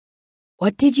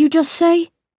What did you just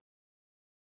say?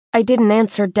 I didn't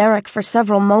answer Derek for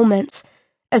several moments,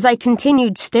 as I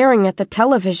continued staring at the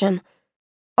television.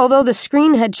 Although the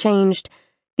screen had changed,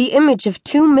 the image of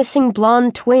two missing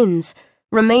blonde twins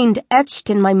remained etched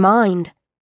in my mind.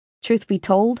 Truth be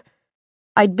told,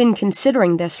 I'd been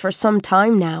considering this for some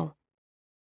time now.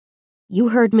 You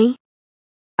heard me,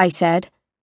 I said.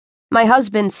 My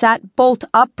husband sat bolt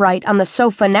upright on the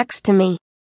sofa next to me,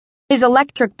 his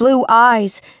electric blue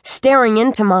eyes staring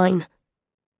into mine.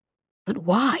 But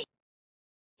why?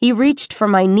 He reached for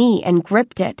my knee and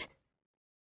gripped it.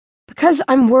 Because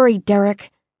I'm worried,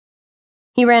 Derek.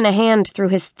 He ran a hand through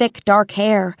his thick, dark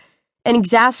hair, an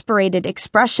exasperated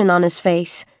expression on his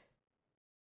face.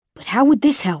 But how would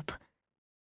this help?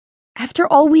 After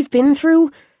all we've been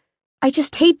through, I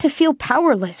just hate to feel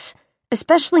powerless,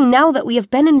 especially now that we have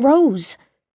Ben and Rose.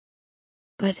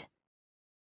 But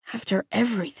after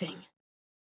everything...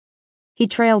 He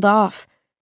trailed off,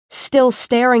 still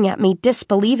staring at me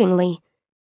disbelievingly.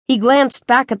 He glanced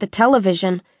back at the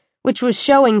television, which was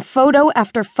showing photo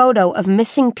after photo of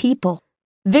missing people,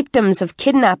 victims of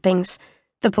kidnappings,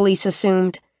 the police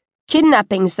assumed.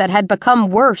 Kidnappings that had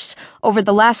become worse over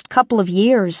the last couple of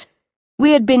years.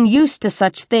 We had been used to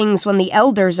such things when the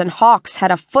elders and hawks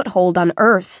had a foothold on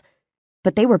Earth,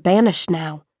 but they were banished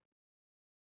now.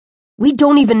 We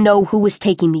don't even know who was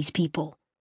taking these people.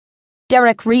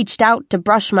 Derek reached out to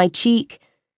brush my cheek.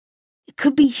 It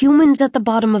could be humans at the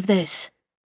bottom of this.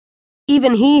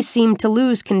 Even he seemed to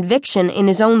lose conviction in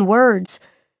his own words.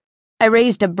 I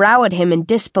raised a brow at him in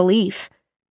disbelief.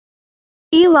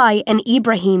 Eli and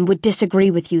Ibrahim would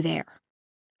disagree with you there,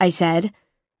 I said.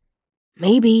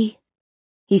 Maybe,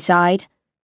 he sighed.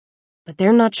 But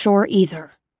they're not sure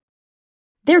either.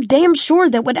 They're damn sure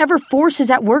that whatever force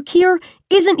is at work here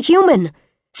isn't human.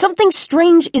 Something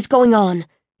strange is going on.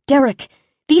 Derek,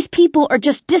 these people are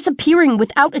just disappearing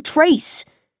without a trace.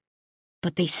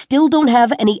 But they still don't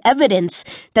have any evidence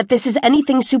that this is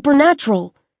anything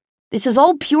supernatural. This is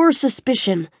all pure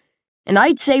suspicion, and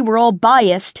I'd say we're all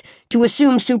biased to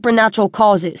assume supernatural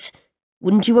causes.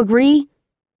 Wouldn't you agree?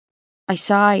 I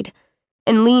sighed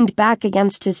and leaned back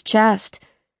against his chest.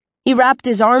 He wrapped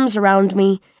his arms around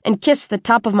me and kissed the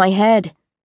top of my head.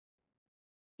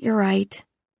 You're right,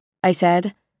 I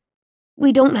said.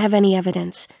 We don't have any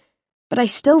evidence, but I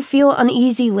still feel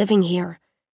uneasy living here.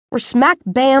 We're smack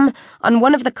bam on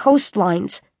one of the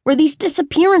coastlines where these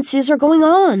disappearances are going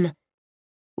on.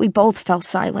 We both fell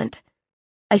silent.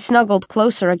 I snuggled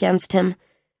closer against him,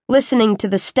 listening to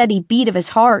the steady beat of his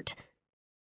heart.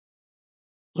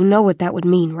 You know what that would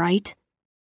mean, right?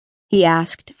 He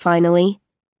asked, finally.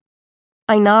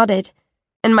 I nodded,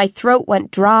 and my throat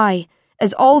went dry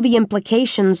as all the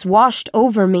implications washed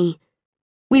over me.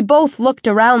 We both looked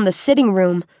around the sitting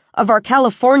room of our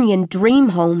Californian dream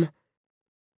home.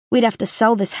 We'd have to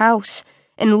sell this house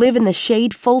and live in the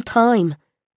shade full time.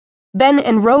 Ben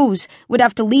and Rose would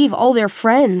have to leave all their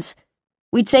friends.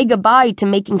 We'd say goodbye to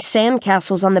making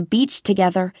sandcastles on the beach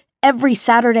together every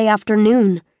Saturday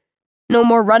afternoon. No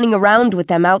more running around with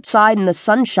them outside in the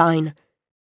sunshine.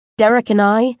 Derek and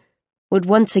I would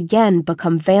once again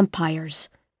become vampires.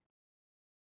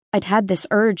 I'd had this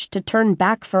urge to turn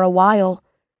back for a while.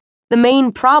 The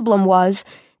main problem was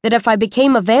that if I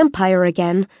became a vampire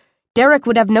again, Derek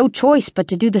would have no choice but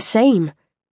to do the same.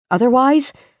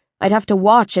 Otherwise, I'd have to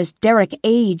watch as Derek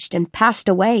aged and passed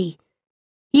away.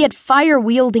 He had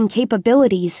fire-wielding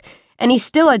capabilities, and he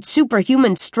still had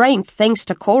superhuman strength thanks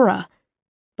to Cora.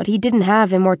 But he didn't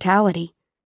have immortality.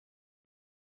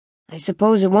 I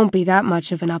suppose it won't be that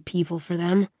much of an upheaval for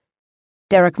them,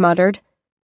 Derek muttered.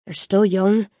 They're still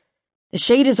young. The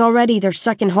shade is already their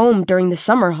second home during the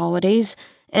summer holidays,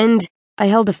 and I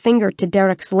held a finger to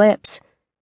Derek's lips.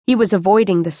 He was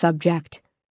avoiding the subject.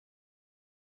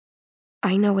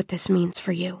 I know what this means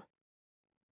for you,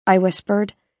 I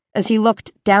whispered, as he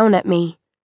looked down at me.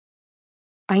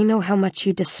 I know how much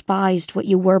you despised what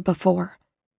you were before.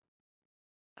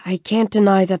 I can't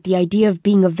deny that the idea of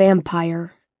being a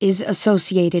vampire is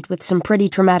associated with some pretty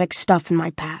traumatic stuff in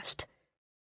my past,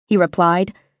 he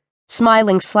replied,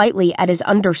 smiling slightly at his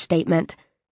understatement.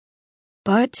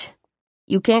 But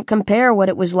you can't compare what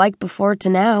it was like before to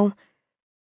now.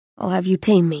 I'll have you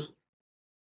tame me.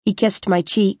 He kissed my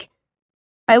cheek.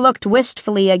 I looked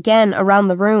wistfully again around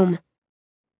the room.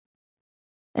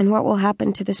 And what will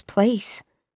happen to this place?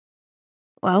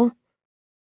 Well,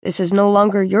 this is no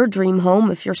longer your dream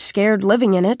home if you're scared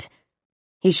living in it,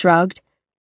 he shrugged.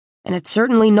 And it's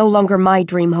certainly no longer my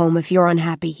dream home if you're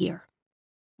unhappy here.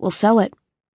 We'll sell it.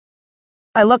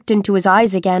 I looked into his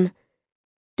eyes again.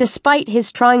 Despite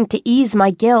his trying to ease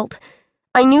my guilt,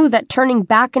 I knew that turning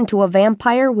back into a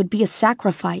vampire would be a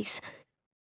sacrifice.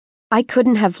 I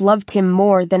couldn't have loved him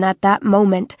more than at that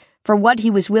moment for what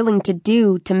he was willing to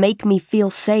do to make me feel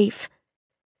safe.